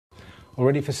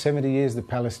Already for 70 years, the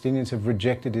Palestinians have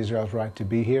rejected Israel's right to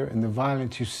be here, and the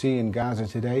violence you see in Gaza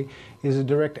today is a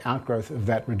direct outgrowth of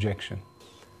that rejection.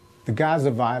 The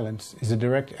Gaza violence is a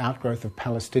direct outgrowth of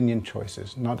Palestinian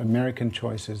choices, not American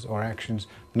choices or actions,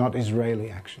 not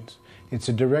Israeli actions. It's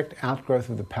a direct outgrowth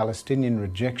of the Palestinian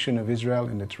rejection of Israel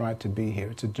and its right to be here.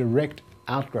 It's a direct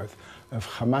outgrowth of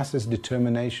Hamas's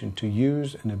determination to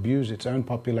use and abuse its own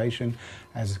population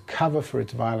as cover for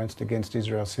its violence against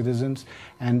Israel's citizens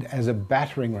and as a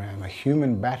battering ram, a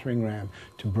human battering ram,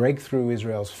 to break through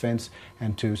Israel's fence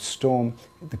and to storm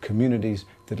the communities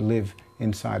that live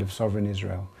inside of sovereign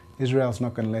Israel. Israel's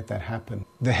not going to let that happen.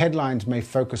 The headlines may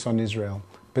focus on Israel,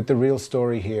 but the real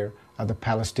story here are the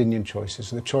Palestinian choices,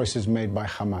 the choices made by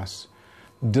Hamas.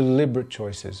 Deliberate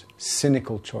choices,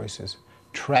 cynical choices,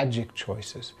 tragic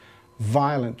choices,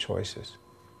 violent choices,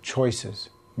 choices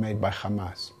made by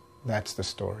Hamas. That's the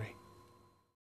story.